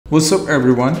What's up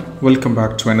everyone, welcome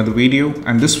back to another video,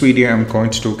 and this video I'm going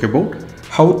to talk about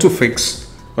how to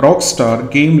fix Rockstar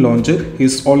Game Launcher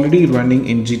is already running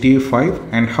in GTA 5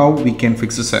 and how we can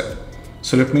fix this app.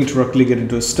 So let me directly get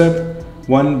into a step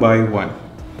one by one.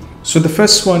 So the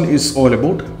first one is all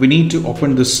about we need to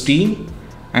open the Steam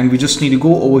and we just need to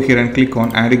go over here and click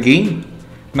on add a game.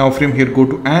 Now from here go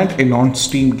to add a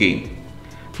non-Steam game.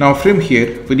 Now from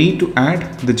here we need to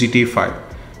add the GTA 5.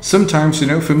 Sometimes,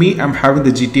 for me, I'm having the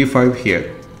GTA 5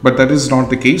 here, but that is not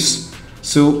the case.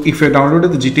 So if you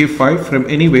downloaded the GTA 5 from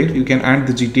anywhere, you can add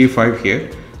the GTA 5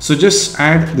 here. So just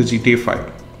add the GTA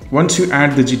 5. Once you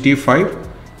add the GTA 5,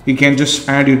 you can just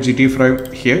add your GTA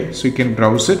 5 here. So you can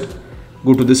browse it,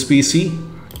 go to this PC.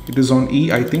 It is on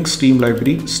E, I think, Steam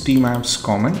Library, Steam Apps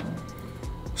Common.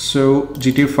 So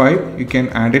GTA 5, you can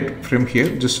add it from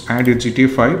here. Just add your GTA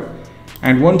 5.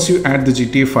 And once you add the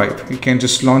GTA 5, you can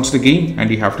just launch the game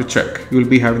and you have to check. You will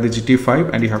be having the GTA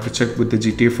 5 and you have to check with the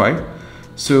GTA 5.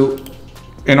 So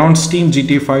a non-Steam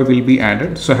GTA 5 will be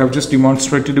added. So I have just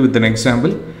demonstrated with an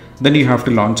example. Then you have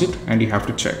to launch it and you have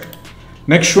to check.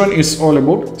 Next one is all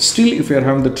about, still if you are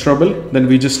having the trouble, then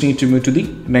we just need to move to the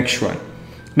next one.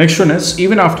 Next one is,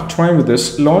 even after trying with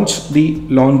this, launch the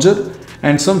launcher,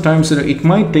 and sometimes it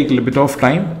might take a little bit of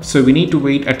time. So we need to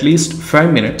wait at least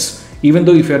 5 minutes. Even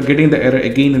though if you are getting the error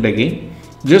again and again,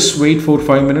 just wait for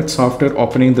 5 minutes after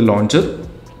opening the launcher.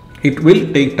 It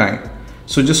will take time.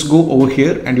 So just go over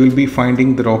here and you will be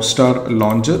finding the Rockstar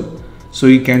Launcher. So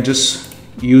you can just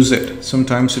use it.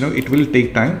 Sometimes, it will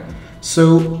take time.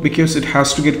 So because it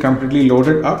has to get completely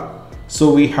loaded up,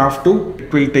 so we have to,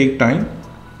 it will take time.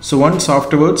 So once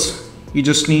afterwards, you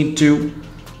just need to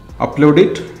upload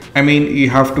it. I mean, you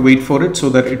have to wait for it so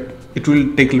that it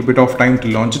will take a little bit of time to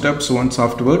launch it up. So once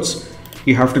afterwards,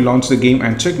 you have to launch the game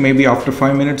and check. Maybe after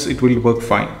 5 minutes, it will work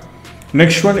fine.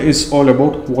 Next one is all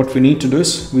about what we need to do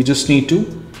is we just need to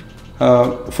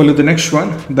follow the next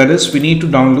one. That is, we need to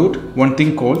download one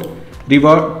thing called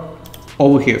Riva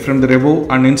over here from the Revo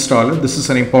uninstaller. This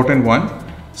is an important one.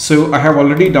 So I have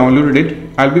already downloaded it.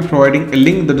 I'll be providing a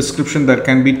link in the description that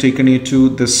can be taken you to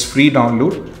this free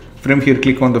download. From here,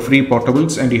 click on the free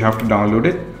portables and you have to download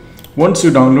it. Once you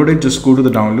download it, just go to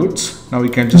the downloads. Now we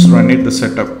can just run it, the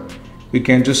setup. We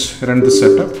can just run the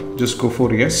setup, just go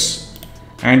for yes,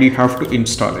 and you have to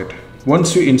install it.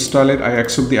 Once you install it, I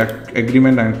accept the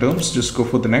agreement and terms, just go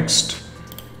for the next.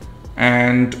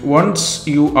 And once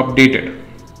you update it,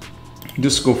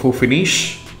 just go for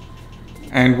finish.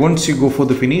 And once you go for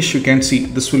the finish, you can see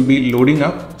this will be loading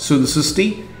up. So this is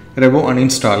the Revo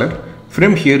uninstaller.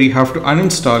 From here, you have to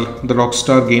uninstall the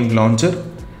Rockstar Game Launcher,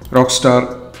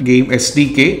 Rockstar Game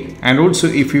SDK, and also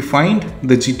if you find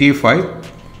the GTA 5,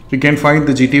 you can find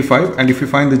the GTA 5, and if you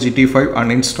find the GTA 5,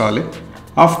 uninstall it.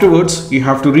 Afterwards, you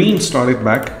have to reinstall it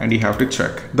back and you have to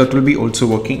check. That will be also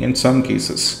working in some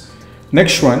cases.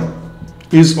 Next one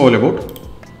is all about,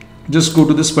 just go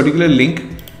to this particular link.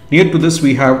 Near to this,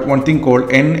 we have one thing called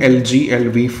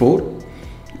NLGLV4.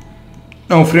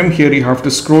 Now from here, you have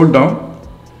to scroll down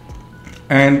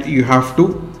and you have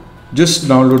to just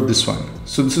download this one.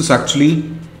 So this is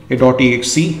actually a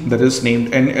 .exe that is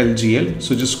named NLGL.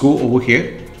 So just go over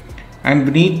here. And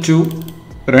we need to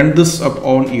run this up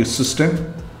on your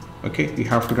system. Okay, you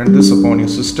have to run this upon your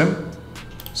system.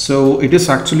 So it is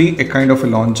actually a kind of a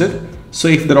launcher. So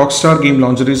if the Rockstar Game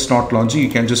Launcher is not launching, you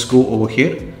can just go over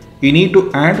here. You need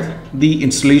to add the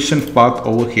installation path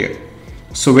over here.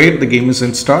 So where the game is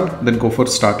installed, then go for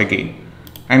start again.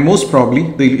 And most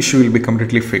probably the issue will be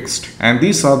completely fixed. And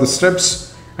these are the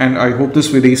steps. And I hope this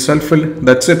video is helpful.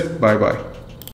 That's it. Bye bye.